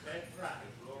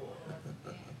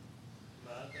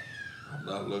I'm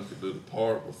not looking to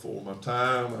depart before my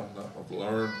time. I've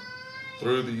learned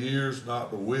through the years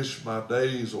not to wish my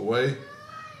days away,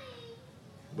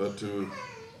 but to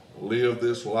live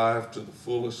this life to the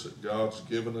fullest that God's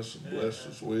given us and blessed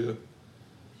us with.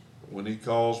 When He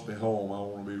calls me home, I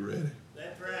want to be ready.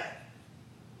 That's right.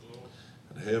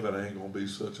 And heaven ain't going to be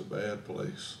such a bad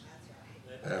place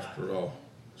after all.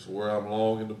 It's where I'm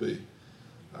longing to be.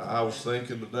 I was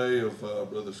thinking today of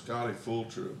Brother Scotty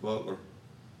Fulcher at Butler.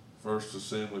 First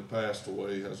Assembly passed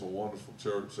away. He has a wonderful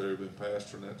church there. Been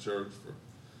pastoring that church for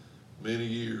many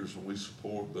years, and we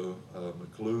support the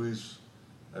McClueys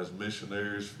as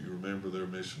missionaries. If you remember, they're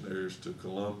missionaries to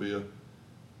Colombia.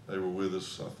 They were with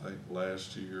us, I think,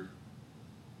 last year.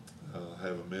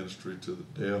 Have a ministry to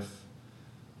the deaf,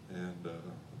 and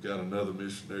we've got another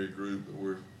missionary group that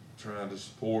we're trying to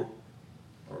support,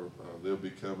 or they'll be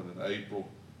coming in April,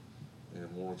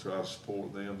 and want to try to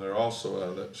support them. They're also out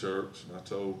of that church, and I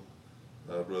told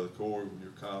Brother Corey, when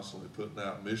you're constantly putting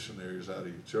out missionaries out of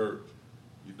your church,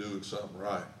 you're doing something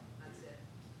right. That's it.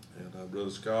 And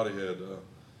Brother Scotty had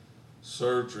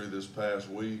surgery this past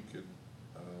week, and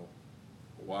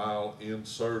while in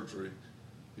surgery,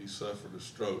 he suffered a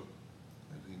stroke,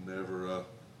 and he never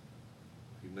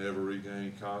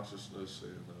regained consciousness,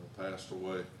 and passed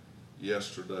away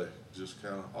yesterday. Just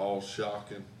kind of all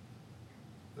shocking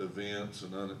events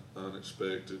and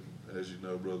unexpected. As you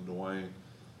know, Brother Dwayne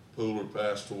Pooler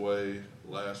passed away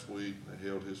last week. They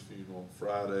held his funeral on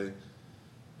Friday.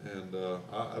 And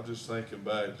I'm just thinking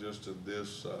back just in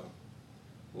this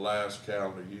last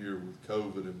calendar year with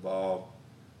COVID involved,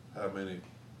 how many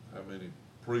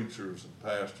preachers and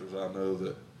pastors I know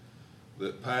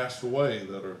that passed away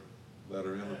that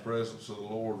are in the presence of the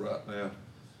Lord right now.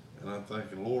 And I'm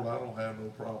thinking, Lord, I don't have no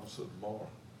promise of tomorrow.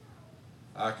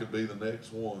 I could be the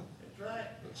next one. That's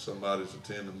right. That somebody's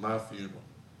attending my funeral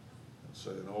and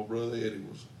saying, oh, Brother Eddie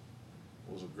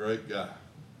was a great guy.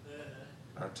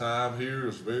 Our time here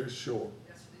is very short.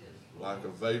 Yes, it is. Like a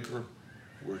vapor,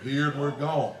 we're here and we're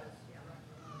gone.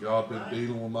 God been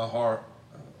dealing with my heart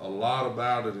a lot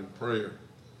about it in prayer,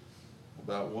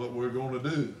 about what we're going to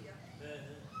do.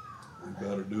 We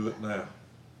better do it now.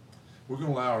 We're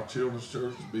going to allow our children's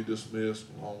church to be dismissed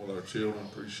along with our children.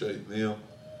 Appreciate them.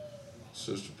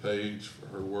 Sister Paige for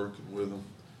her working with them.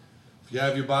 If you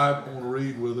have your Bible, I want to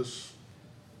read with us.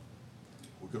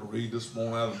 We're going to read this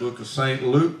morning out of the book of St.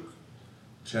 Luke,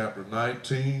 chapter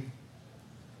 19.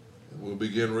 And we'll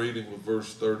begin reading with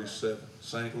verse 37.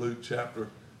 St. Luke chapter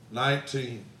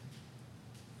 19,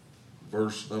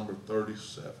 verse number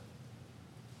 37.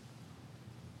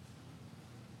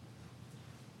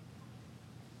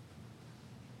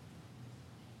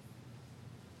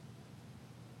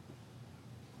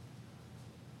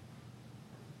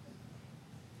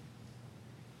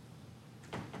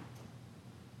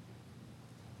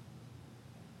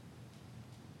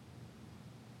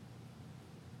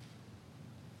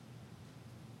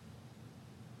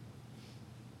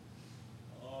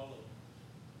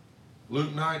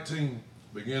 Luke 19,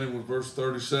 beginning with verse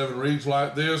 37, reads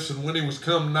like this: And when he was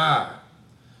come nigh,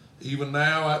 even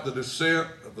now at the descent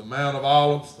of the Mount of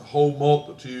Olives, the whole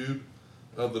multitude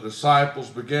of the disciples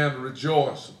began to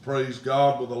rejoice and praise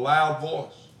God with a loud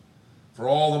voice for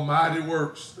all the mighty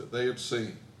works that they had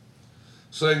seen,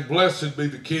 saying, Blessed be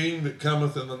the King that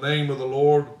cometh in the name of the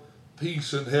Lord,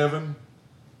 peace in heaven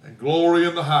and glory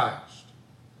in the highest.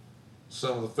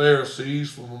 Some of the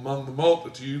Pharisees from among the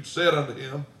multitude said unto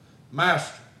him,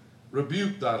 Master,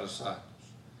 rebuke thy disciples.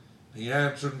 He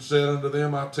answered and said unto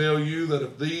them, I tell you that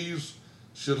if these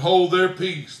should hold their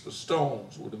peace, the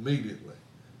stones would immediately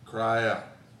cry out.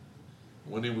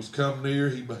 When he was come near,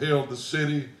 he beheld the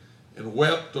city and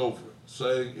wept over it,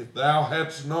 saying, If thou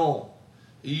hadst known,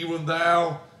 even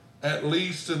thou at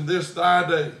least in this thy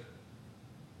day,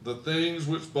 the things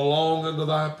which belong unto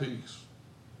thy peace,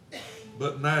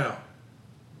 but now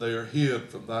they are hid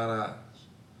from thine eyes.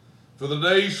 For the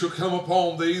days shall come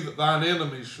upon thee that thine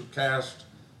enemies shall cast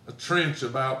a trench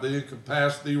about thee and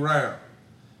compass thee round,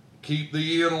 keep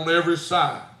thee in on every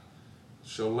side,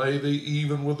 shall lay thee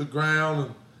even with the ground,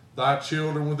 and thy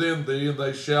children within thee, and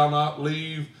they shall not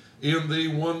leave in thee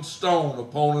one stone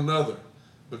upon another,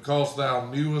 because thou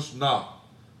knewest not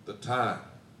the time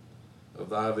of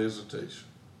thy visitation.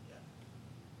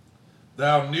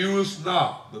 Thou knewest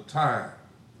not the time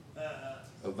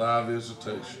of thy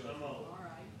visitation.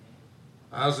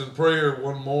 I was in prayer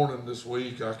one morning this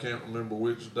week. I can't remember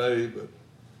which day, but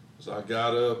as I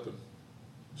got up and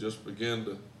just began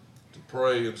to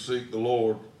pray and seek the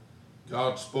Lord,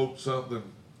 God spoke something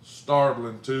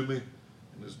startling to me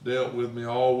and has dealt with me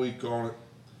all week on it.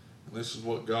 And this is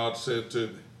what God said to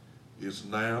me. It's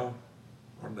now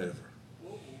or never.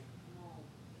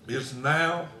 It's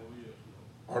now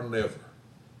or never.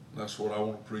 And that's what I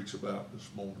want to preach about this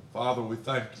morning. Father, we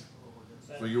thank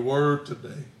you for your word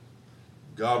today.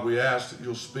 God, we ask that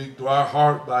you'll speak to our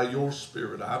heart by your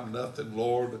Spirit. I'm nothing,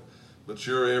 Lord, but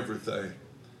you're everything.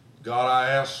 God, I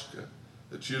ask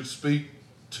that you'd speak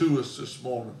to us this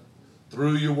morning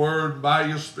through your word and by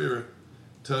your Spirit.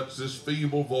 Touch this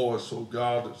feeble voice, oh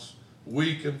God, that's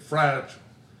weak and fragile.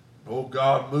 Oh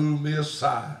God, move me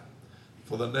aside.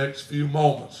 For the next few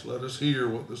moments, let us hear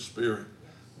what the Spirit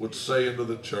would say into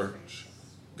the church.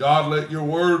 God, let your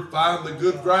word find the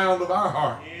good ground of our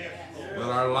heart. Let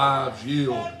our lives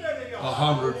yield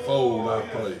 100-fold, I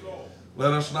pray.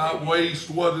 Let us not waste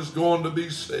what is going to be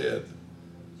said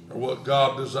or what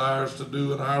God desires to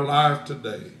do in our life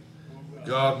today.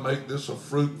 God, make this a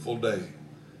fruitful day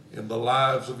in the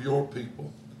lives of your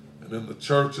people and in the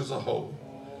church as a whole.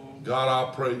 God,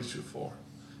 I'll praise you for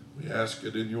it. We ask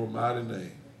it in your mighty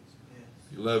name.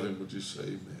 If you love him, would you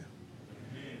say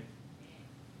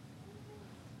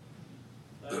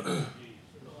amen?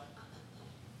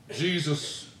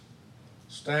 Jesus,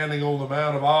 standing on the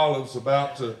Mount of Olives,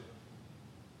 about to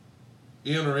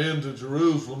enter into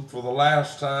Jerusalem for the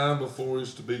last time before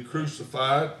he's to be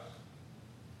crucified,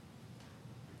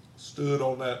 stood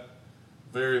on that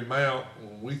very mount.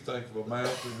 When we think of a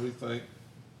mountain, we think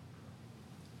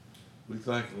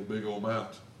of a big old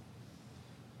mountain.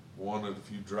 One that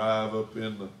if you drive up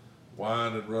in the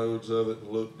winding roads of it and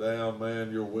look down,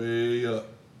 man, you're way up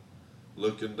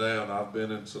looking down. I've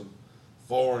been in some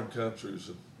foreign countries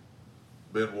and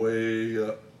been way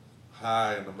up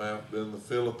high in the mountain. Been in the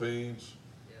Philippines,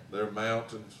 their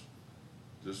mountains,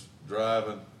 just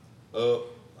driving up.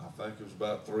 I think it was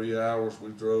about 3 hours we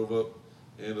drove up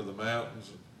into the mountains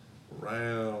and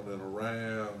around and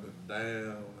around and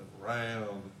down and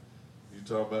around. You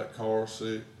talk about car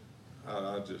sick,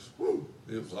 I just,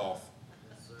 it was awful.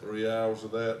 3 hours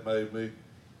of that made me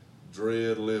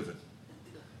dread living.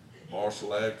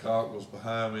 Marshall Adcock was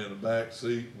behind me in the back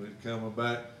seat. We'd coming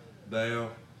back down.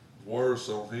 Worse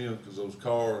on him because those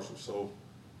cars were so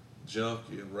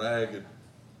junky and ragged.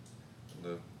 And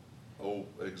the old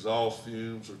exhaust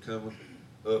fumes are coming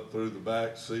up through the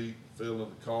back seat, filling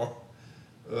the car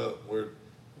up. We're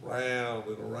round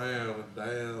and around and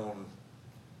down.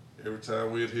 And every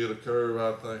time we'd hit a curve,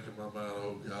 I'd think in my mind,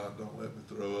 oh God, don't let me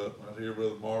throw up. I'd hear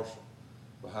Brother Marshall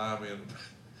behind me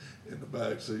in the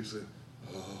back seat say,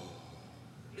 oh.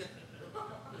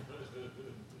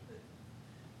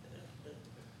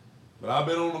 But I've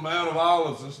been on the Mount of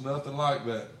Olives. It's nothing like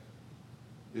that.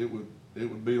 It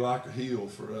would be like a hill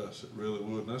for us. It really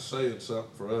would. And that's saying something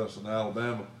for us in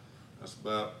Alabama. That's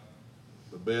about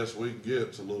the best we can get.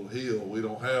 It's a little hill. We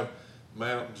don't have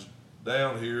mountains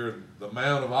down here. The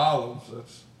Mount of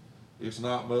Olives, it's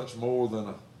not much more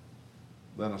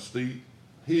than a steep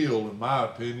hill, in my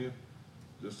opinion.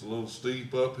 Just a little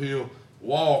steep uphill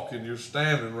walk, and you're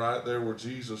standing right there where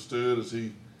Jesus stood as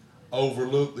he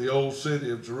overlooked the old city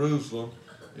of Jerusalem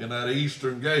in that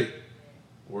eastern gate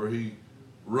where he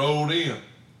rode in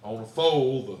on a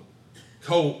foal, the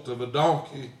colt of a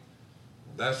donkey.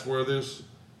 That's where this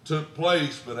took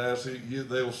place, but as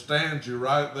they'll stand you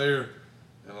right there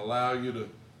and allow you to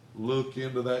look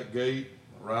into that gate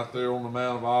right there on the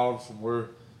Mount of Olives from where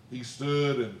he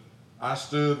stood, and I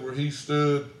stood where he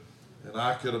stood, and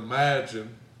I could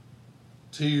imagine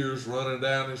tears running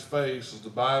down his face. As the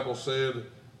Bible said,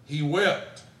 he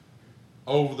wept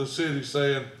over the city,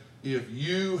 saying, if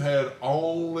you had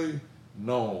only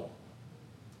known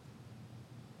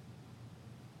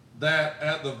that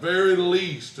at the very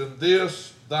least in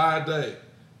this thy day,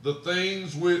 the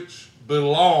things which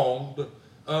belonged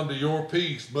unto your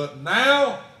peace, but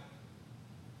now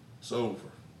it's over.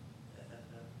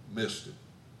 Missed it.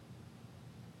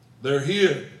 They're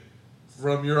hid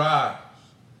from your eyes.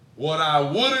 What I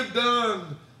would have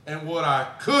done and what I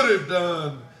could have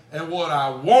done and what I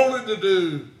wanted to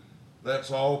do, that's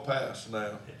all past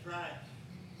now. That's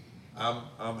right.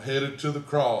 I'm headed to the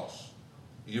cross.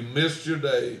 You missed your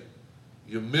day.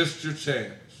 You missed your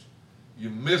chance. You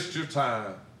missed your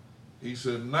time. He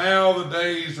said, now the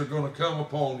days are going to come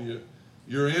upon you.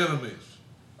 Your enemies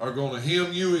are going to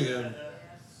hem you in.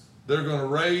 They're going to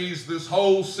raise this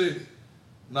whole city.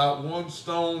 Not one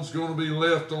stone's going to be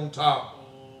left on top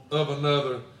of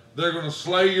another. They're going to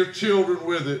slay your children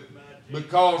with it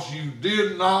because you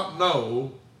did not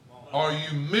know or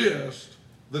you missed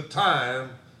the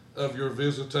time of your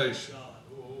visitation.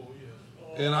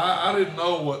 And I didn't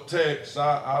know what text.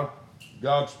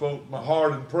 God spoke to my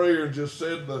heart in prayer and just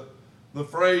said the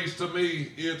phrase to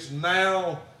me, it's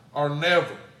now or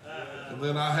never. And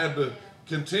then I had to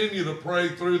continue to pray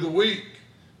through the week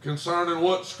concerning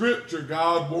what scripture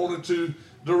God wanted to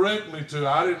direct me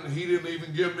to. He didn't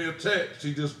even give me a text.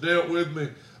 He just dealt with me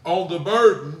on the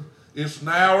burden. It's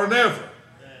now or never.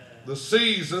 The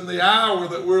season, the hour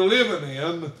that we're living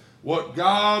in, what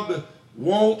God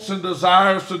wants and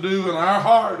desires to do in our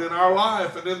heart, in our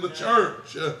life, and in the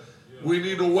church. We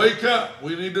need to wake up.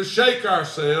 We need to shake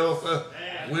ourselves.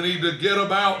 We need to get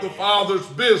about the Father's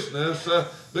business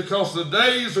because the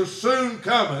days are soon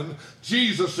coming.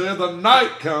 Jesus said the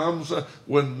night comes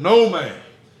when no man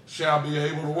shall be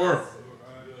able to work.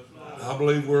 I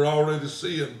believe we're already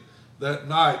seeing that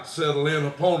night settle in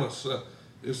upon us,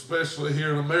 especially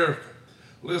here in America.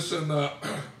 Listen,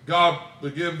 God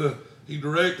He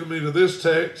directed me to this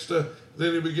text.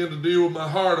 Then He began to deal with my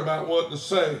heart about what to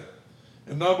say.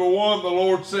 And number one, the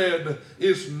Lord said,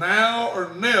 it's now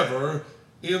or never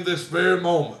in this very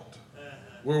moment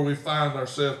where we find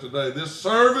ourselves today. This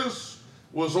service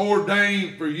was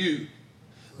ordained for you.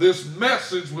 This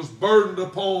message was burdened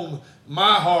upon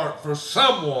my heart for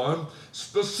someone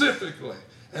specifically.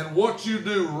 And what you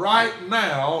do right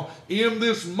now in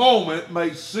this moment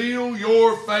may seal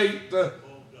your fate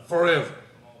forever.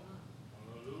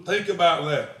 Think about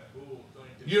that.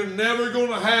 You're never going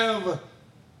to have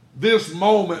this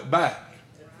moment back.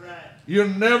 You're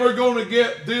never going to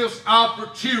get this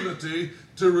opportunity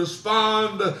to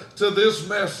respond to this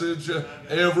message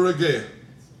ever again.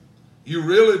 You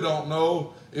really don't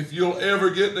know if you'll ever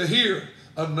get to hear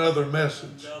another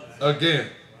message again.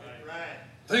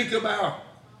 Think about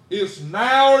it. It's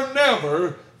now or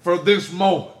never for this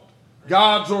moment.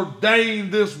 God's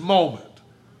ordained this moment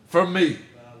for me.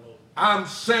 I'm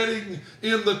sitting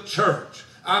in the church.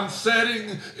 I'm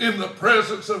sitting in the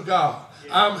presence of God.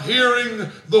 I'm hearing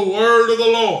the word of the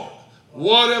Lord.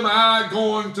 What am I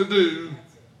going to do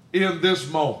in this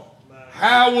moment?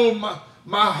 How will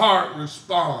my heart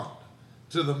respond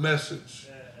to the message?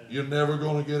 You're never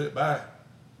going to get it back.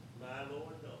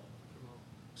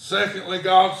 Secondly,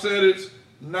 God said it's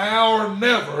now or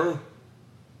never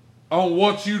on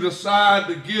what you decide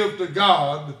to give to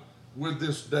God with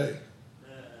this day.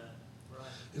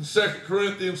 In 2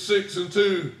 Corinthians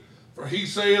 6:2, for He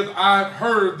saith, I have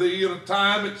heard thee in a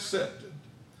time accepted,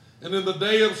 and in the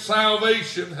day of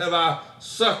salvation have I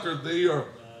succored thee or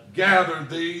gathered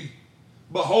thee.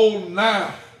 Behold,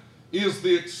 now is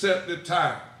the accepted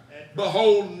time.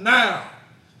 Behold, now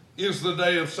is the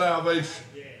day of salvation.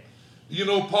 You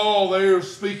know, Paul there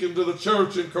is speaking to the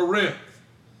church in Corinth.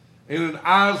 And in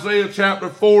Isaiah chapter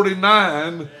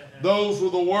 49, those were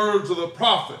the words of the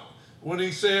prophet when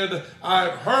he said, I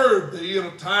have heard thee in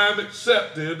a time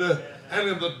accepted, and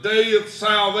in the day of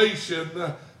salvation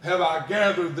have I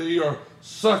gathered thee or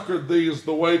succored thee, is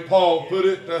the way Paul put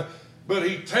it. But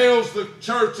he tells the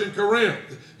church in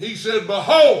Corinth, he said,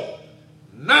 behold,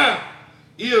 now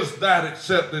is that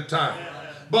accepted time.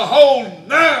 Behold,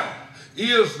 now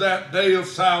is that day of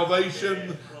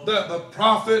salvation that the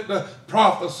prophet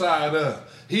prophesied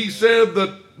of. He said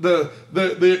that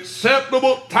the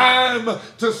acceptable time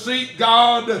to seek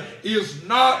God is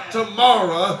not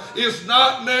tomorrow. It's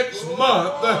not next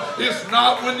month. It's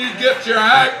not when you get your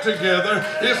act together.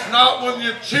 It's not when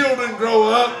your children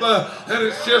grow up and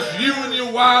it's just you and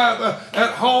your wife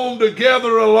at home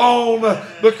together alone,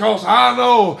 because I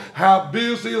know how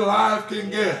busy life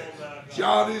can get.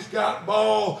 Johnny's got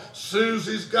ball,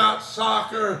 Susie's got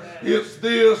soccer, it's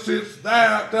this, it's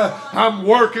that, I'm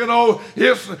working on,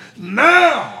 it's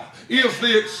now is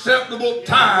the acceptable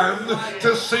time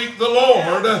to seek the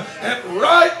Lord, and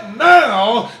right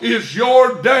now is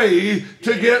your day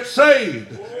to get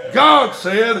saved. God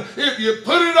said, if you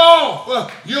put it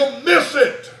off, you'll miss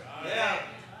it.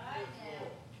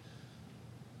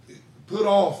 Put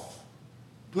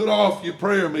off your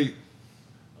prayer meeting.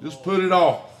 Just put it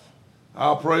off.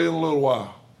 I'll pray in a little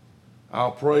while.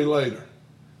 I'll pray later.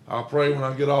 I'll pray when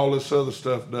I get all this other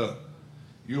stuff done.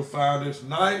 You'll find it's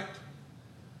night.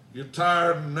 You're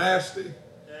tired and nasty.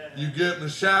 You get in the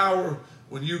shower.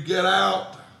 When you get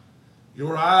out,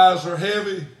 your eyes are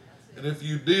heavy. And if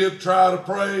you did try to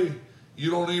pray,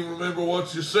 you don't even remember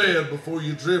what you said before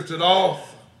you drifted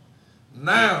off.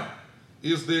 Now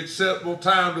is the acceptable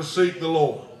time to seek the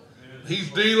Lord. He's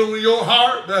dealing with your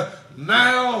heart.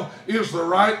 Now is the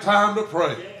right time to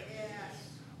pray.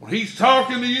 When He's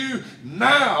talking to you,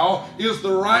 now is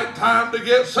the right time to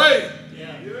get saved.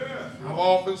 I've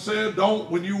often said,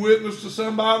 when you witness to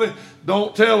somebody,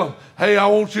 don't tell them, hey, I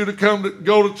want you to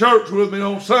go to church with me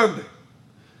on Sunday.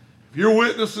 If you're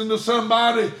witnessing to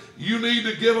somebody, you need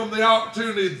to give them the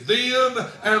opportunity then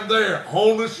and there,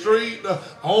 on the street,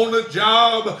 on the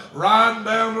job, riding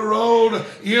down the road,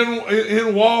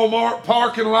 in Walmart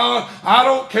parking lot. I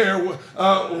don't care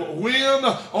when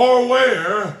or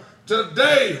where.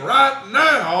 Today, right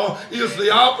now, is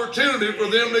the opportunity for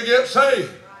them to get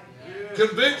saved.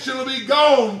 Conviction will be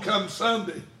gone come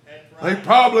Sunday. They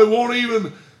probably won't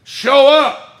even show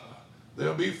up.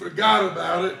 They'll be forgot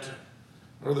about it,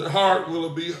 or their heart will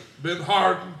have been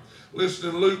hardened.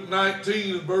 Listen to Luke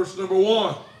 19 and verse number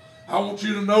 1. I want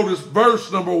you to notice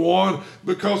verse number 1,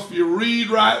 because if you read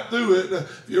right through it,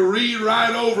 if you read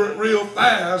right over it real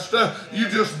fast, you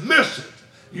just miss it.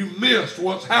 You missed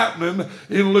what's happening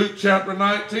in Luke chapter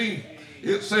 19.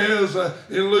 It says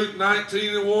in Luke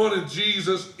 19 and 1, and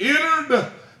Jesus entered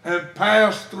and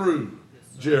passed through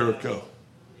Jericho.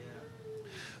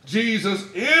 Jesus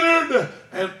entered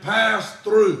and passed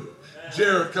through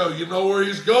Jericho. You know where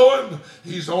he's going?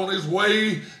 He's on his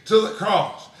way to the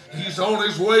cross. He's on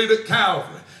his way to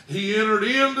Calvary. He entered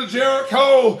into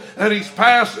Jericho and he's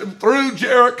passing through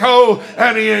Jericho,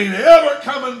 and he ain't ever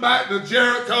coming back to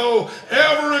Jericho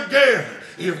ever again.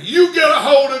 If you get a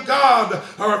hold of God,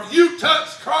 or if you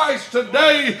touch Christ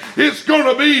today, it's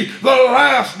going to be the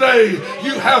last day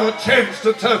you have a chance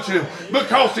to touch him,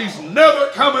 because he's never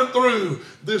coming through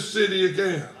this city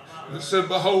again. It said,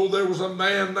 behold, there was a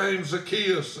man named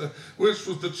Zacchaeus, which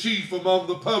was the chief among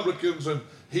the publicans, and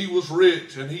he was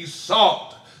rich, and he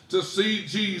sought to see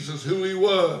Jesus, who he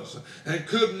was, and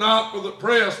could not for the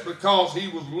press, because he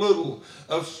was little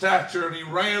of stature. And he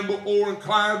ran before and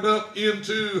climbed up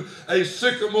into a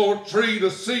sycamore tree to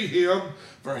see him,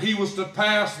 for he was to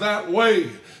pass that way.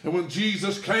 And when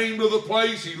Jesus came to the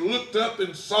place, he looked up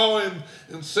and saw him,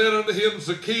 and said unto him,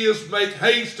 Zacchaeus, make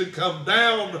haste and come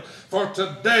down, for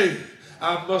today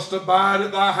I must abide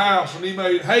at thy house. And he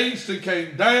made haste and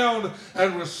came down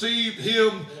and received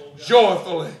him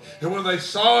joyfully. And when they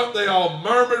saw it, they all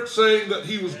murmured, saying that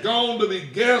he was gone to be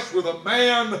guest with a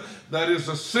man that is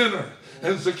a sinner.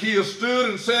 And Zacchaeus stood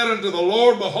and said unto the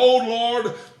Lord, behold,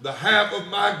 Lord, the half of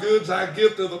my goods I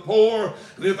give to the poor,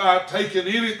 and if I have taken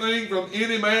anything from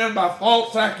any man by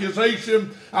false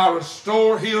accusation, I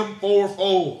restore him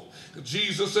fourfold. And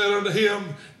Jesus said unto him,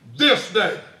 this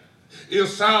day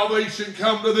is salvation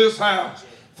come to this house,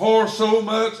 for so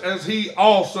much as he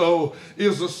also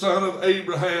is the son of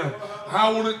Abraham.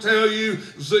 I want to tell you,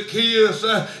 Zacchaeus,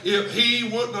 if he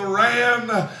wouldn't have ran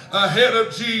ahead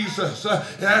of Jesus,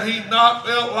 had he not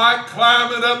felt like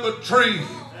climbing up a tree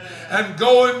and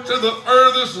going to the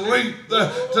furthest length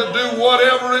to do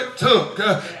whatever it took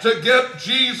to get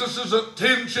Jesus'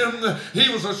 attention. He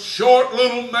was a short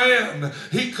little man.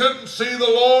 He couldn't see the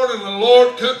Lord, and the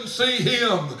Lord couldn't see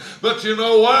him. But you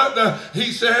know what?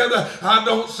 He said, I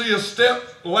don't see a step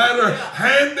ladder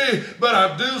handy, but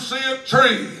I do see a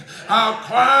tree. I'll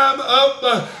climb up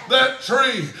that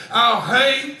tree. I'll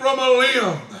hang from a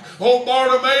limb. Old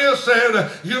Bartimaeus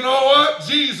said, you know what?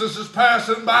 Jesus is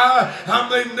passing by. I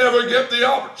may never get the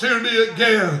opportunity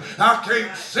again. I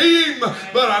can't see him, but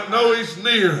I know he's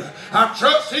near. I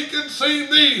trust he can see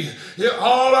me.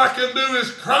 All I can do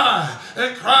is cry,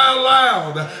 and cry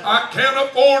loud. I can't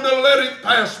afford to let him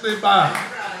pass me by.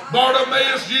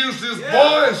 Bartimaeus used his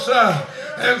voice,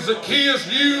 and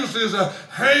Zacchaeus used his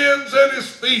hands and his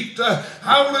feet.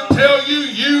 I want to tell you,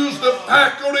 use the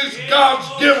faculties God's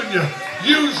given you.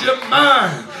 Use your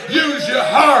mind. Use your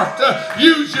heart.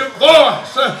 Use your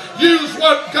voice. Use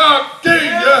what God gave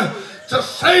you to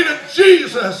say to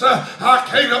Jesus, I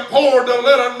can't afford to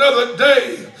let another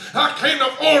day, I can't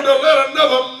afford to let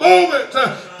another moment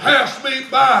pass me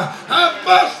by. I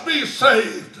must be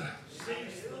saved.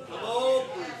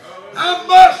 I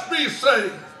must be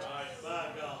saved.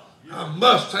 I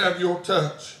must have your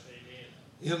touch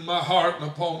in my heart and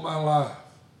upon my life.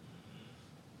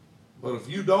 But if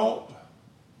you don't,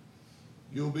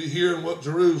 you'll be hearing what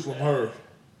Jerusalem heard.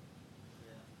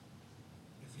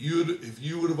 If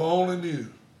you would have only knew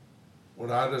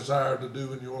what I desired to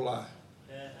do in your life.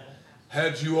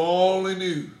 Had you only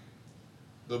knew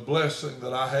the blessing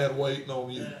that I had waiting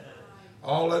on you.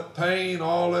 All that pain,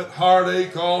 all that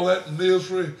heartache, all that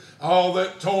misery, all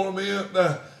that torment,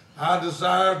 I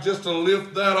desired just to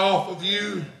lift that off of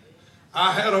you.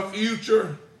 I had a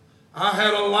future. I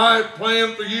had a life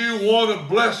planned for you, one of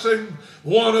blessing,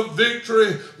 one of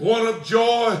victory, one of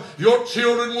joy. Your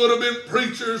children would have been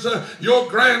preachers. Your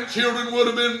grandchildren would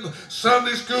have been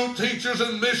Sunday school teachers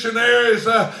and missionaries.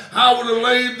 I would have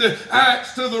laid the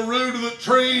axe to the root of the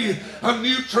tree. A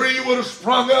new tree would have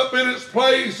sprung up in its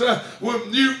place with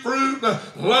new fruit,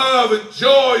 love and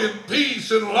joy and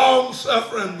peace and long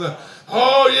suffering.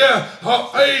 Oh yeah,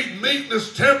 faith,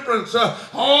 meekness, temperance,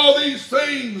 all these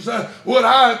things would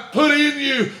I put in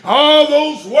you. All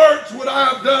those works would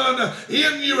I have done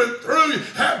in you and through you.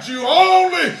 Had you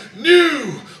only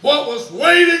knew what was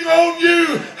waiting on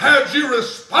you, had you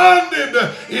responded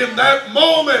in that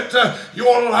moment,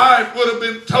 your life would have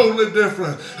been totally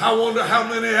different. I wonder how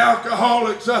many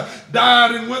alcoholics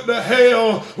died and went to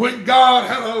hell when God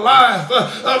had a life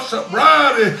of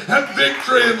sobriety and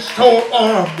victory in store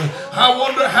for them. I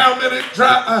wonder how many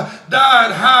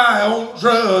died high on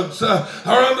drugs or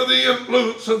under the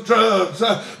influence of drugs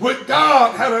when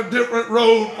God had a different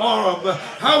road for them.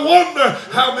 I wonder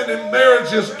how many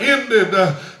marriages ended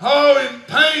in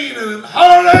pain and in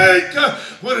heartache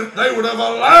when they would have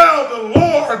allowed the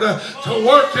Lord to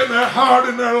work in their heart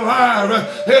and their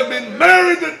life. They'd been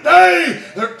married today.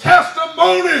 Their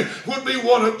testimony would be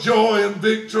one of joy and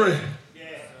victory.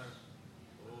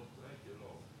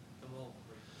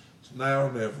 It's now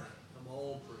or never.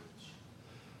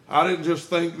 I didn't just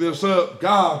think this up.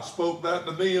 God spoke that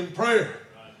to me in prayer.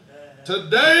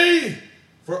 Today,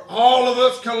 for all of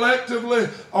us collectively,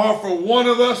 or for one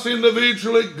of us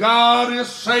individually, God is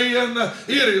saying it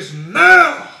is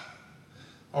now,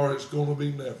 or it's going to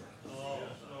be never.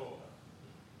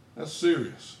 That's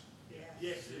serious.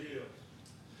 Yes, it is.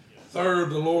 Third,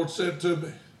 the Lord said to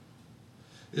me,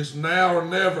 it's now or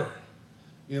never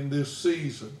in this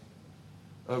season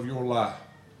of your life.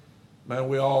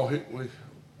 Man,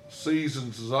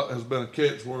 seasons has been a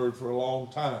catchword for a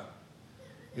long time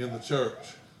in the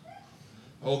church.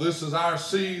 Oh, this is our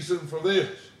season for this.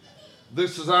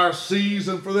 This is our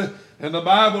season for this. And the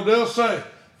Bible does say,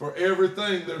 for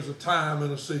everything there's a time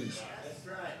and a season. That's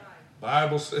right. The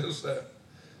Bible says that.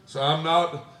 So I'm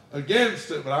not against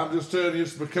it, but I'm just telling you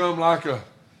it's become like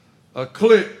a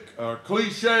click or a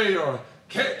cliche or a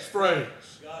catchphrase.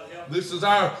 This is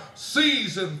our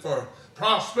season for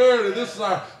prosperity. This is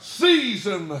our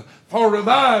season for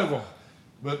revival.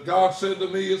 But God said to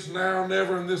me, it's now or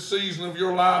never in this season of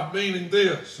your life, meaning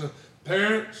this.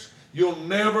 Parents, you'll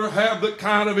never have the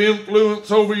kind of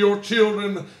influence over your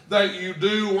children that you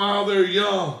do while they're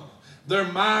young. Their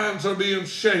minds are being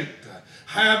shaped.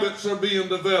 Habits are being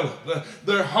developed.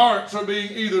 Their hearts are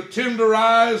being either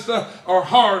tenderized or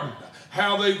hardened.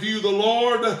 How they view the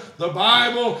Lord, the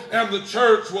Bible, and the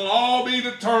church will all be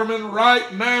determined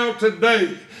right now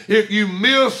today. If you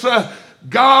miss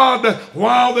God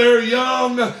while they're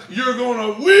young, you're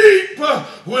going to weep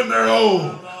when they're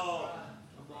old.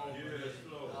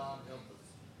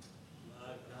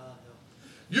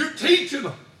 You're teaching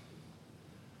them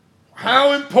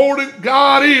how important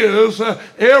God is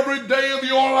every day of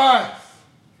your life.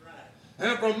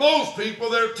 And for most people,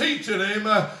 they're teaching him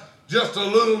just a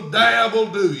little dab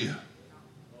will do you.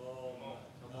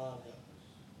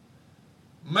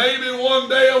 Maybe one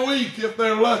day a week if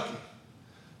they're lucky.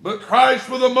 But Christ,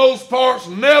 for the most part, is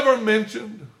never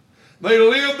mentioned. They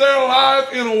live their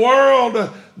life in a world.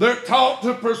 They're taught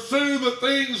to pursue the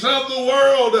things of the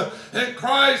world. And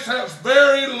Christ has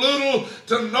very little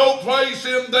to no place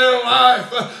in their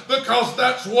life because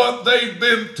that's what they've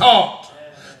been taught.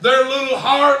 Their little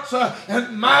hearts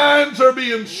and minds are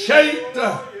being shaped.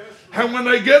 And when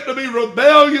they get to be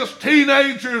rebellious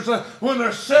teenagers, when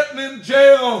they're sitting in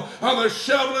jail or they're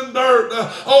shoveling dirt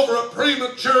over a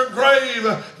premature grave,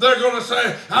 they're going to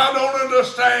say, I don't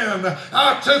understand.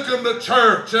 I took them to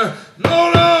church.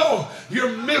 No,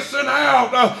 you're missing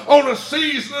out on a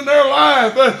season in their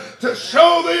life to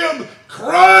show them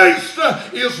Christ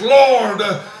is Lord.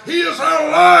 He is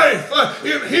our life.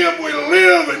 In Him we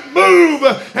live and move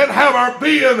and have our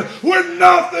being. We're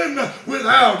nothing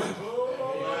without Him.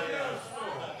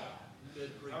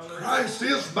 Christ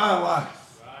is my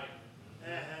life.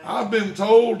 I've been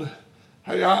told,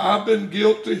 hey, I've been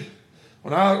guilty.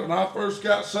 When I first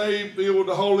got saved, filled with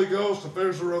the Holy Ghost, if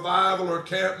there's a revival or a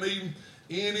camp meeting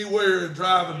anywhere in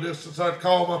driving distance, I'd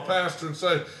call my pastor and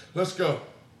say, let's go.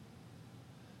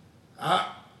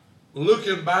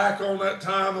 Looking back on that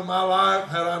time in my life,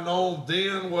 had I known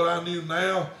then what I knew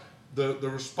now, the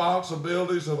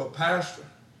responsibilities of a pastor.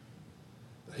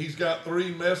 He's got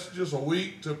 3 messages a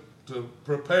week to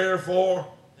prepare for,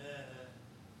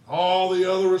 all the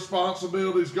other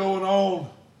responsibilities going on.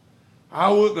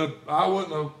 I wouldn't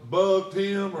have bugged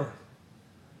him or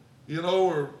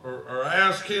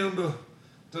asked him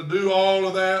to do all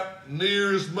of that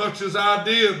near as much as I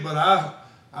did, but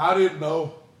I didn't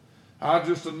know. I was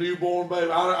just a newborn baby.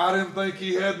 I didn't think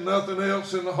he had nothing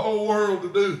else in the whole world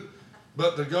to do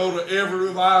but to go to every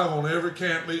revival and every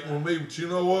camp meeting with me. But you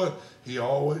know what? He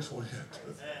always went.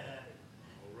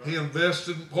 He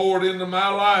invested and poured into my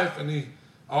life, and he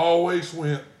always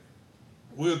went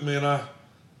with me. And I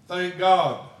thank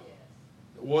God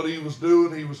that what he was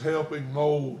doing, he was helping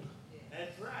mold,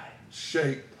 That's right.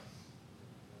 shape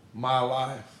my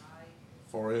life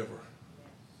forever.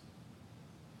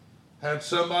 Had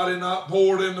somebody not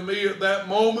poured into me at that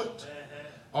moment,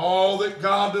 all that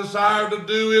God desired to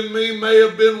do in me may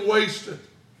have been wasted.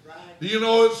 You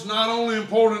know, it's not only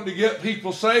important to get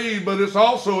people saved, but it's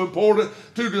also important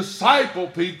to disciple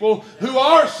people who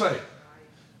are saved.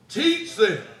 Teach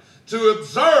them to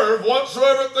observe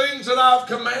whatsoever things that I've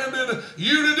commanded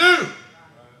you to do.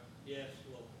 Yes,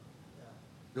 Lord.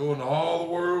 Go into all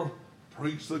the world,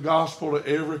 preach the gospel to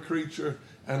every creature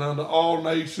and unto all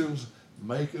nations,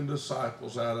 making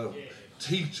disciples out of them.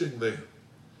 Teaching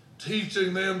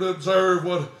them to observe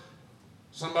what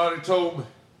somebody told me.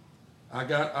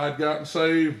 I'd gotten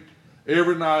saved.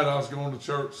 Every night I was going to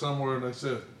church somewhere, and they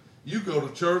said, "You go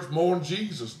to church more than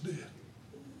Jesus did."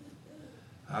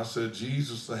 I said,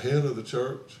 "Jesus, the head of the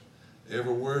church,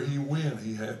 everywhere he went,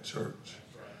 he had church."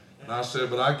 And I said,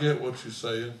 "But I get what you're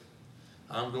saying.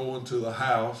 I'm going to the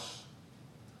house,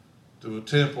 to a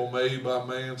temple made by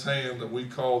man's hand that we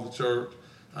call the church.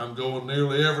 I'm going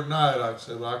nearly every night." I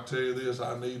said, "I can tell you this,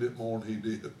 I need it more than he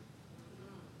did.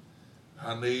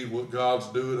 I need what God's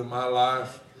doing in my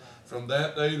life." From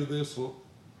that day to this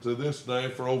day,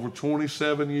 for over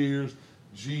 27 years,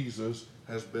 Jesus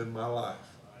has been my life.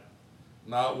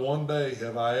 Not one day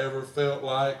have I ever felt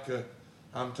like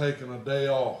I'm taking a day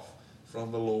off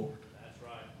from the Lord. That's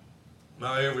right.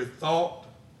 My every thought,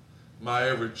 my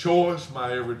every choice,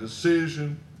 my every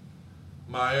decision,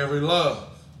 my every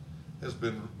love has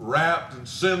been wrapped and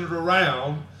centered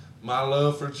around my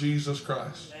love for Jesus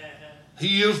Christ.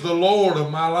 He is the Lord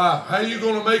of my life. How are you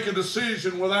going to make a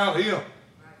decision without him?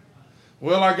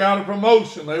 Well, I got a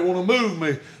promotion. They want to move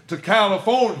me to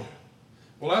California.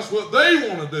 Well, that's what they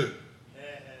want to do.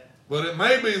 But it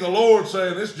may be the Lord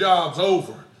saying, "This job's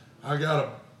over. I got a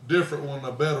different one,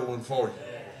 a better one for you."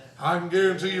 I can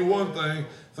guarantee you one thing.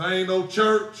 If there ain't no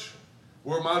church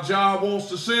where my job wants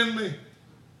to send me,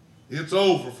 it's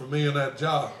over for me and that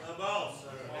job. Come on, sir.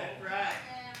 That's right.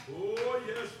 Oh,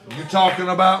 yes, Lord. You're talking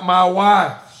about my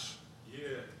wife's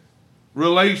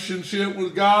relationship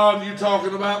with God. You're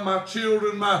talking about my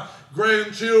children, my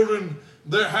grandchildren,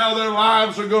 how their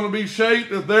lives are going to be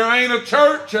shaped. If there ain't a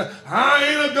church, I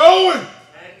ain't a-going.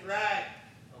 That's right.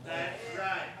 That's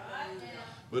right.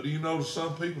 But do you know,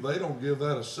 some people, they don't give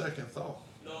that a second thought.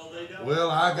 No, they don't. Well,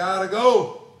 I got to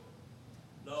go.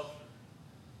 No, sir.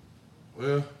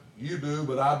 Well, you do,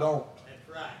 but I don't. That's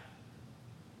right.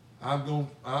 I'm going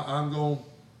to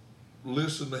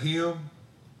listen to him.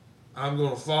 I'm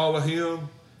going to follow him.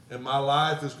 And my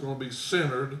life is going to be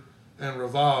centered and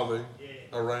revolving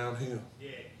around him.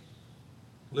 Yes.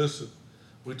 Listen,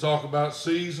 we talk about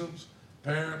seasons.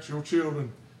 Parents, your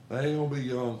children, they ain't going to be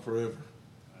young forever.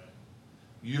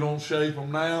 You don't shape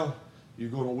them now, you're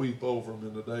going to weep over them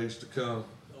in the days to come.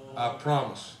 I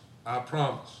promise. I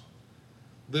promise.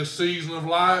 This season of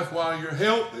life, while you're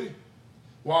healthy,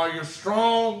 while you're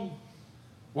strong,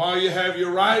 while you have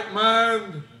your right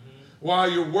mind, while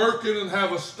you're working and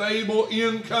have a stable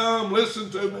income, listen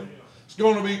to me. It's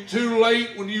going to be too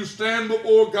late when you stand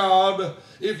before God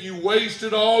if you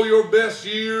wasted all your best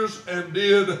years and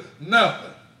did nothing.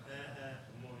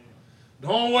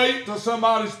 Don't wait till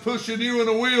somebody's pushing you in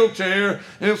a wheelchair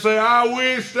and say, "I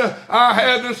wished I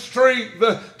had the strength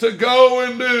to go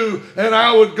and do, and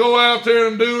I would go out there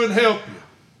and do and help you."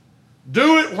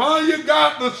 Do it while you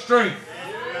got the strength.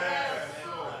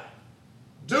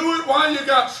 Do it while you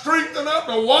got strength enough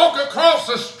to walk across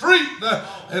the street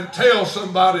and tell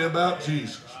somebody about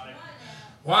Jesus.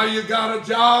 While you got a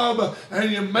job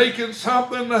and you're making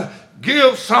something,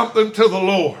 give something to the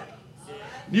Lord.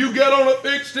 You get on a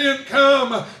fixed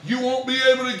income, you won't be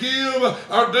able to give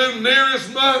or do near as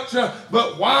much,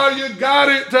 but while you got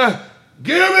it,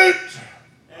 give it.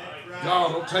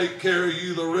 God will take care of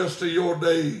you the rest of your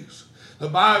days. The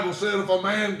Bible said if a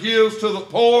man gives to the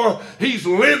poor, he's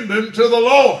lending to the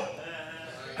Lord.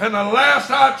 And the last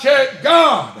I checked,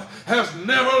 God has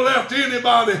never left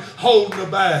anybody holding the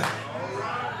bag.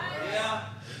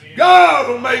 God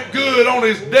will make good on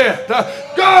his debt.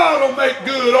 God will make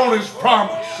good on his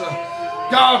promise.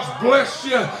 God's blessed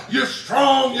you. You're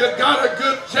strong. You got a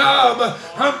good job.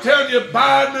 I'm telling you,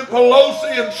 Biden and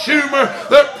Pelosi and Schumer,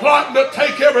 they're plotting to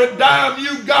take every dime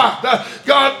you got.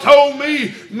 God told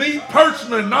me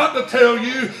personally, not to tell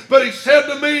you, but he said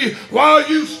to me, while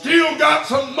you still got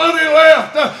some money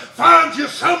left, find you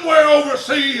somewhere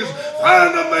overseas.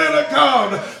 Find a man of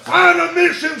God. Find a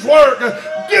missions work.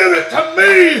 Give it to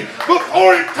me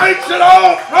before he takes it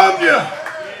all from you.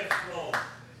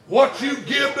 What you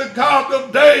give to God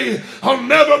today will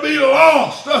never be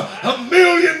lost. A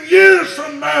million years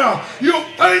from now, you'll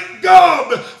thank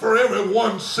God for every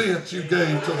 1 cent you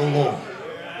gave to the Lord.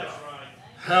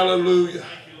 Hallelujah.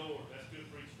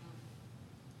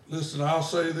 Listen, I'll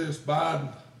say this,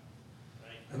 Biden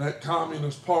and that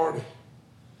Communist Party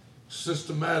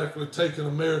systematically taking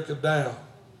America down.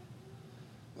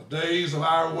 The days of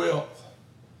our wealth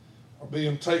are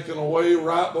being taken away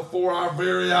right before our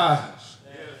very eyes.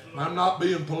 I'm not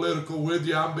being political with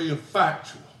you, I'm being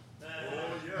factual.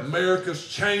 America's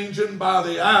changing by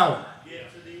the hour.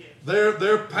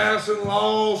 They're passing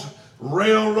laws,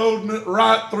 railroading it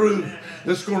right through.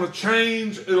 It's going to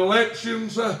change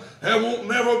elections. There won't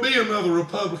never be another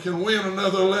Republican win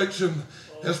another election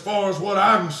as far as what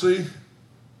I can see.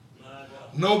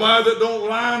 Nobody that don't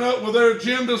line up with their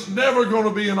agenda is never going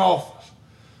to be in office.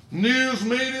 News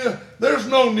media, there's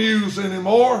no news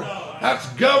anymore. That's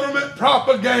government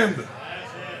propaganda.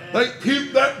 They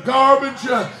keep that garbage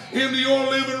into your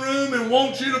living room and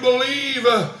want you to believe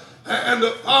and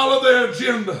to follow their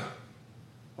agenda.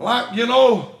 Like, you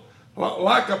know,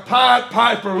 like a Pied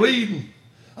Piper leading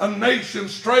a nation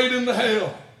straight into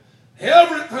hell.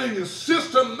 Everything is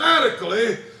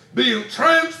systematically being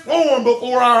transformed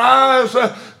before our eyes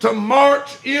to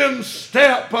march in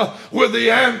step with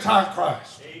the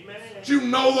Antichrist. Amen. You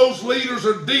know those leaders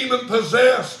are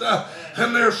demon-possessed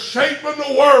and they're shaping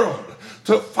the world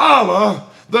to follow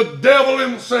the devil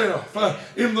himself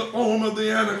in the form of the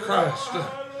Antichrist.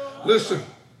 Listen,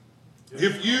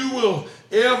 if you will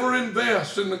ever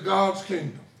invest in the God's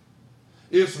kingdom,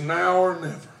 it's now or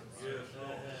never.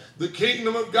 The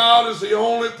kingdom of God is the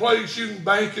only place you can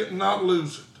bank it and not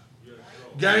lose it.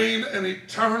 Gain an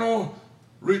eternal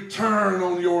return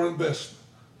on your investment.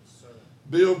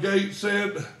 Bill Gates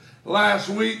said last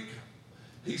week,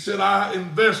 he said, I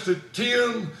invested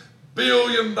 $10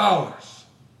 billion.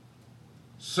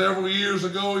 Several years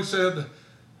ago, he said,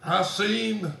 I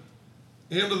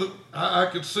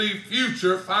could see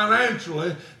future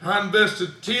financially. I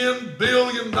invested $10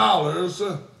 billion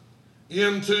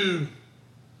into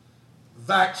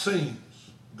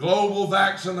vaccines, global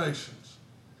vaccinations.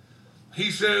 He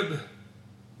said,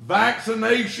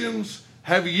 vaccinations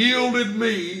have yielded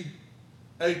me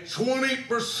a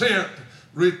 20%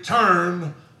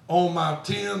 return on my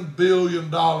 $10 billion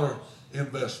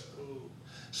investment.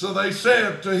 So they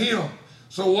said to him,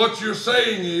 so what you're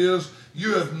saying is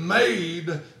you have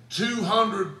made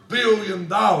 $200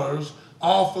 billion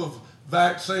off of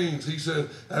vaccines. He said,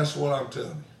 that's what I'm telling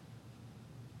you.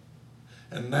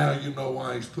 And now you know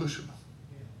why he's pushing them.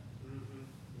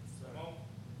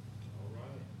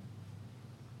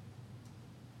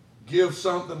 Give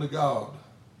something to God.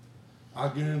 I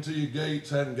guarantee you Gates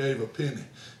hadn't gave a penny.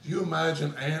 Do you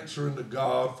imagine answering to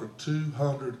God for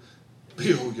 $200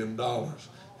 billion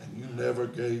and you never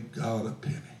gave God a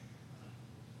penny?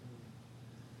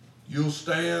 You'll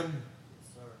stand,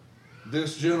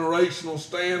 this generation will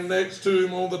stand next to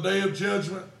him on the day of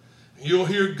judgment. And you'll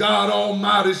hear God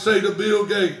Almighty say to Bill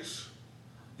Gates,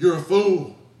 you're a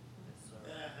fool.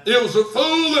 It was a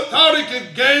fool that thought he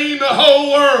could gain the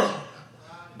whole world,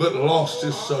 but lost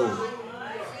his soul.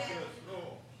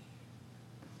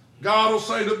 God will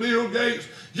say to Bill Gates,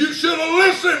 you should have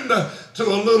listened to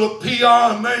a little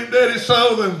peon named Eddie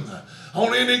Sullivan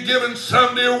on any given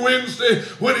Sunday or Wednesday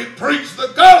when he preached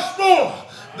the gospel.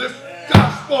 This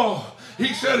gospel,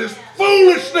 he said, is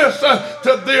foolishness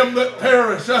to them that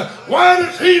perish. Why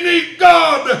does he need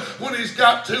God when he's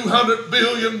got $200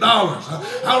 billion? I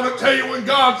want to tell you, when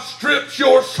God strips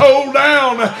your soul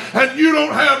down and you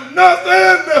don't have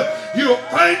nothing, you'll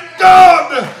thank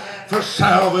God for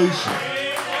salvation.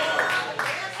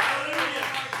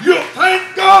 You'll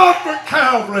thank God for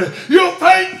Calvary. You'll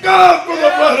thank God for the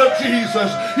blood of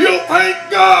Jesus. You'll thank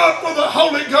God for the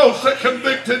Holy Ghost that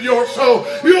convicted your soul.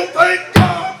 You'll thank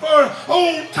God for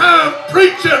old-time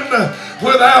preaching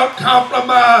without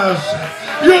compromise.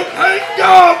 You'll thank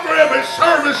God for every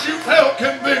service you felt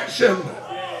conviction.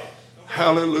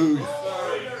 Hallelujah.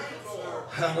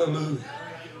 Hallelujah.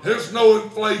 There's no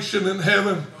inflation in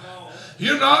heaven.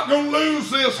 You're not going to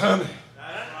lose this, honey.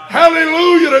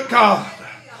 Hallelujah to God.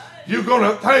 You're going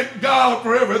to thank God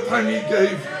for everything he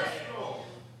gave you.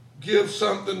 Give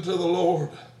something to the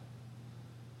Lord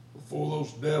before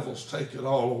those devils take it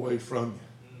all away from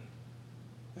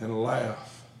you and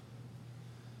laugh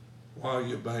while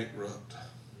you're bankrupt.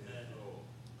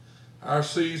 Our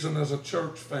season as a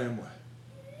church family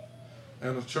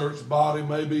and a church body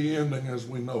may be ending as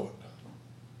we know it.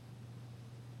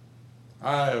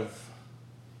 I have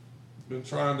been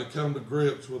trying to come to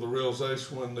grips with the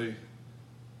realization when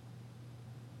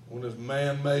this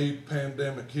man-made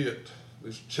pandemic hit,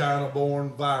 this China-born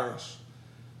virus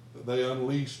that they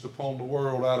unleashed upon the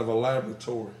world out of a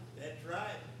laboratory. That's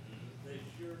right. They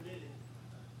sure did it.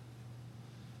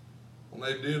 When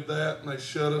they did that and they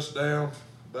shut us down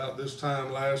about this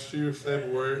time last year,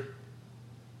 February,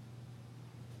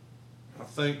 I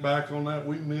think back on that,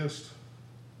 we missed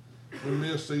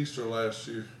Easter last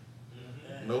year.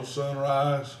 No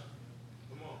sunrise,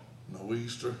 no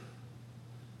Easter,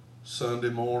 Sunday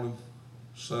morning,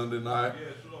 Sunday night.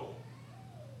 Yes, Lord.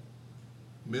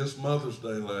 Missed Mother's Day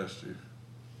last year.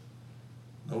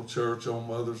 No church on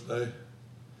Mother's Day.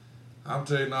 I'm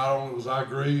telling you, not only was I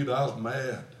grieved, I was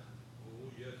mad.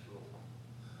 Oh, yes,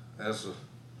 Lord. As the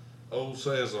old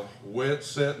says, a wet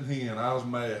setting hen, I was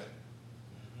mad.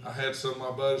 I had some of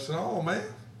my buddies say, "Oh man,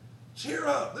 cheer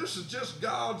up. This is just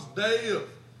God's day of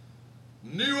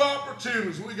new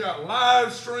opportunities. We got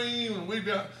live stream and we've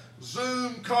got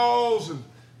Zoom calls and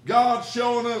God's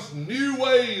showing us new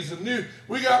ways and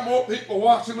we got more people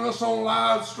watching us on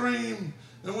live stream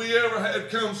than we ever had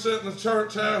come sit in the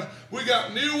church house. We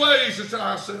got new ways to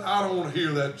try." I said, "I don't want to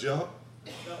hear that junk."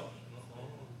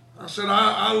 I said,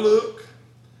 I look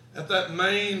at that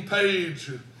main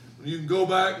page. You can go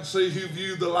back and see who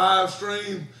viewed the live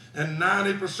stream, and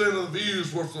 90% of the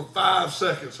views were for 5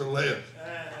 seconds or less.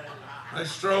 They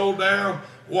strolled down,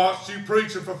 watched you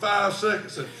preaching for 5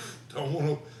 seconds, and don't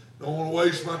want to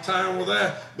waste my time with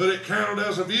that. But it counted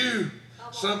as a view.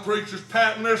 Some preachers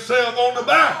patting themselves on the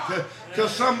back because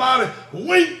somebody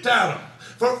winked at them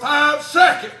for 5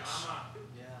 seconds.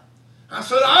 I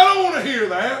said, I don't want to hear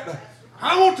that.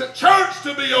 I want the church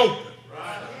to be open.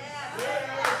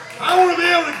 I want to be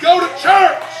able to go to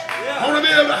church. I want to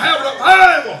be able to have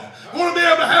revival. I want to be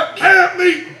able to have camp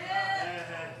meeting.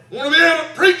 I want to be able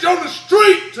to preach on the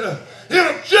street, in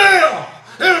a jail,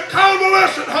 in a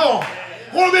convalescent home.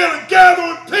 I want to be able to gather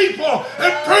with people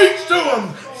and preach to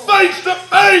them face to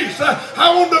face.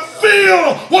 I want to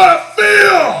feel what I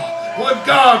feel when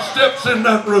God steps in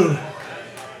that room.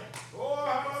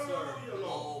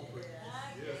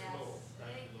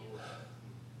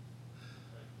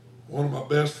 One of my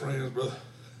best friends, Brother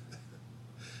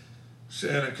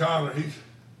Shannon Connor,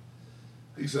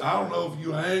 he said, "I don't know if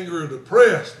you're angry or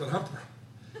depressed, but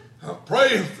I'm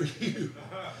praying for you.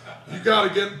 You got to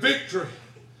get victory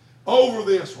over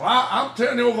this." Well, I'm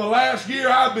telling you, over the last year,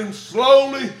 I've been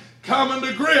slowly coming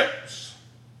to grips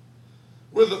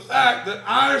with the fact that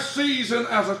our season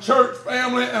as a church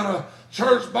family and a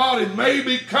church body may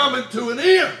be coming to an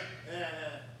end.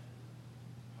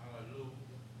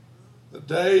 The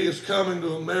day is coming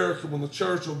to America when the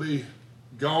church will be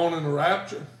gone in the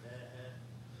rapture,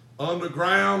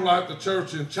 underground like the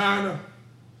church in China,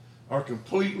 or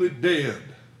completely dead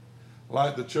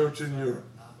like the church in Europe.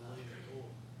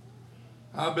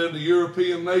 I've been to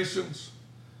European nations.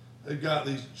 They've got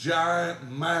these giant,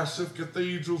 massive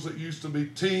cathedrals that used to be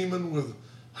teeming with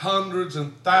hundreds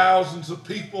and thousands of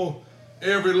people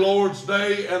every Lord's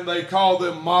Day, and they call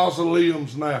them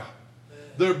mausoleums now.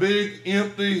 They're big,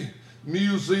 empty,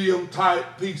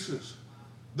 museum-type pieces.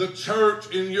 The church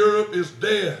in Europe is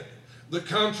dead. The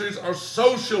countries are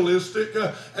socialistic,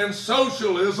 and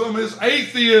socialism is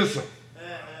atheism.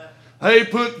 They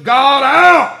put God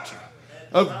out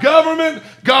of government,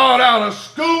 God out of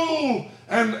school,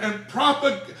 and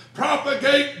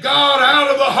propagate God out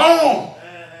of the home.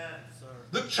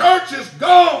 The church is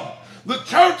gone. The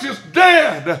church is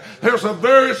dead. There's a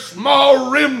very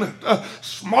small remnant,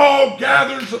 small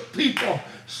gatherings of people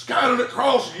scattered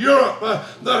across Europe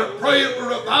that are praying for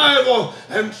revival,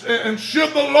 and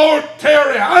should the Lord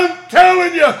tarry, I'm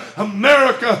telling you,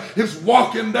 America is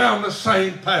walking down the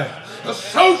same path. A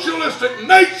socialistic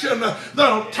nation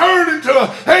that'll turn into an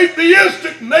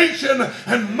atheistic nation,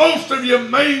 and most of your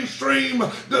mainstream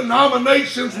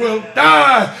denominations will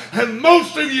die, and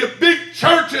most of your big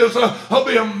churches will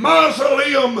be a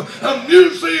mausoleum, a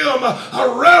museum,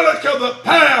 a relic of the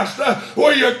past,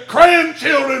 where your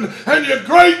grandchildren and your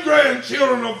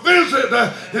great-grandchildren will visit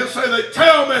and say, they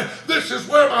tell me this is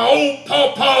where my old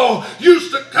pawpaw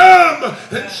used to come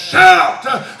and shout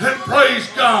and praise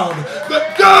God.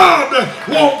 But God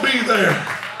won't be there.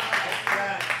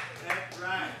 That's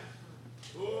right.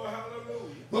 Oh,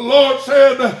 hallelujah. The Lord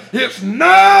said, it's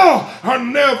now or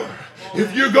never.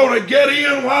 If you're going to get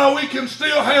in while we can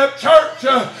still have church,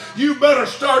 you better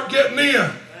start getting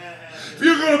in. If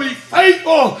you're going to be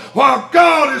faithful while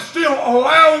God is still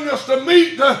allowing us to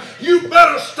meet, you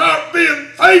better start being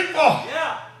faithful.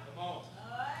 Yeah. Come on.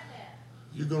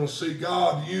 You're going to see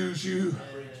God use you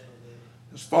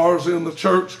as far as in the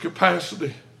church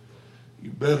capacity. You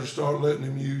better start letting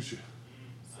Him use you.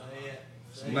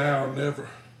 It's now or never.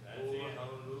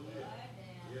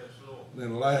 And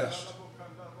then last,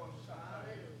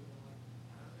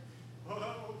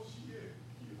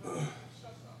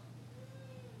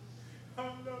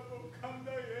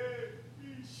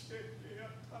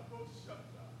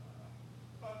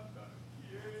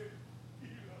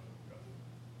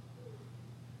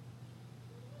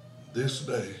 this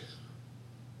day,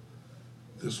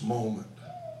 this moment,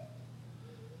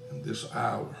 and this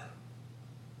hour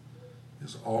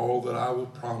is all that I will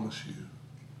promise you,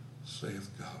 saith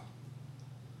God.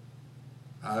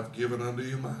 I've given unto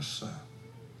you my Son.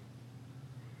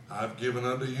 I've given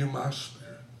unto you my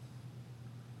Spirit.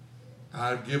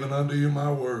 I've given unto you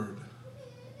my word.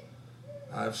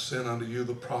 I've sent unto you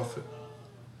the prophet,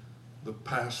 the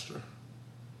pastor,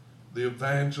 the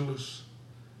evangelist,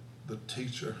 the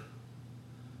teacher,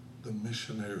 the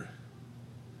missionary,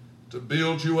 to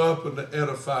build you up and to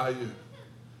edify you,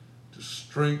 to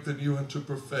strengthen you and to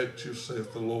perfect you,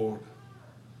 saith the Lord,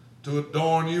 to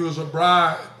adorn you as a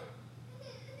bride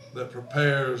that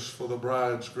prepares for the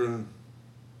bridegroom.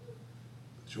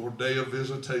 That your day of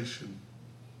visitation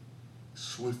is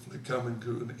swiftly coming to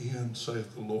an end,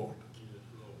 saith the Lord.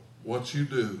 What you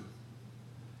do,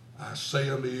 I say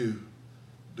unto you,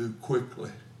 do quickly,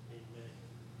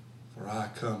 for I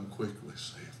come quickly,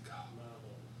 saith God.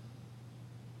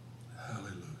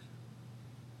 Hallelujah.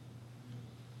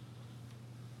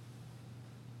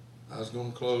 I was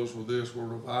going to close with this, where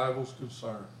revival's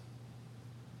concerned.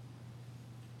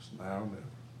 It's now or never.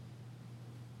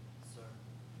 Sir.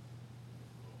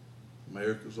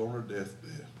 America's on her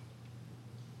deathbed.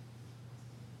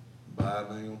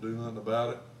 Biden ain't going to do nothing about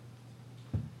it.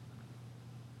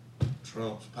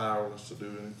 Trump's powerless to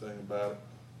do anything about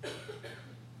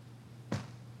it.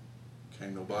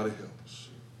 Can't nobody help us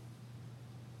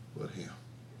but him.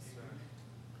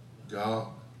 God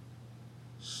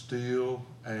still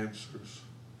answers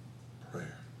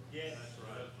prayer. Yes,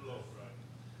 that's right.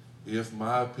 If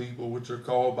my people which are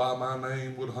called by my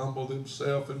name would humble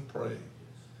themselves and pray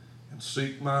and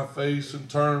seek my face and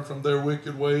turn from their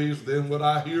wicked ways, then would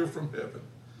I hear from heaven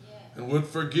and would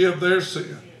forgive their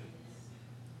sin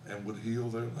and would heal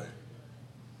their land.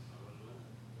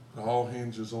 It all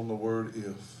hinges on the word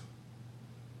if.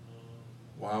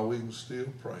 While we can still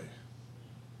pray.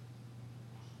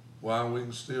 While we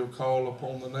can still call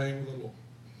upon the name of the Lord.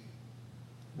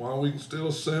 While we can still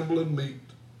assemble and meet.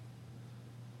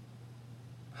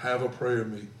 Have a prayer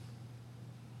meeting.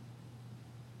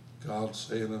 God's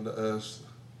saying unto us,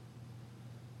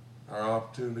 our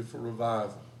opportunity for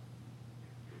revival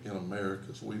in America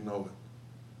as we know it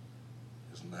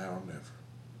is now or never.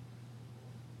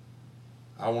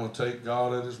 I want to take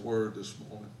God at his word this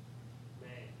morning.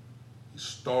 He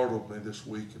startled me this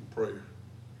week in prayer.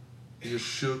 He has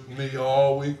shook me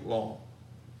all week long,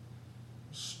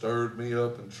 stirred me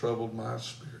up and troubled my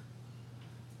spirit,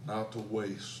 not to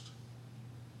waste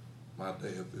my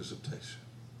day of visitation.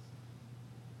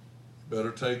 You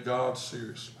better take God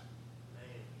seriously.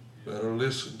 Better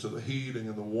listen to the heeding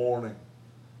and the warning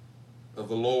of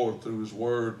the Lord through his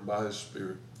word and by his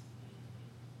Spirit.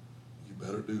 You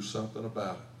better do something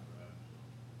about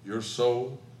it. Your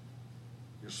soul,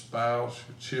 your spouse,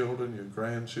 your children, your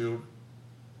grandchildren,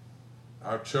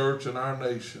 our church and our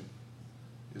nation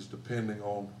is depending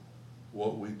on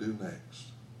what we do next.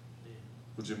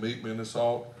 Would you meet me in this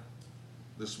altar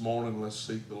this morning? Let's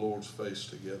seek the Lord's face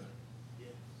together.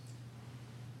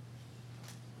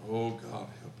 Oh, God,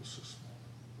 help us this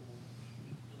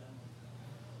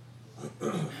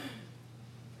morning.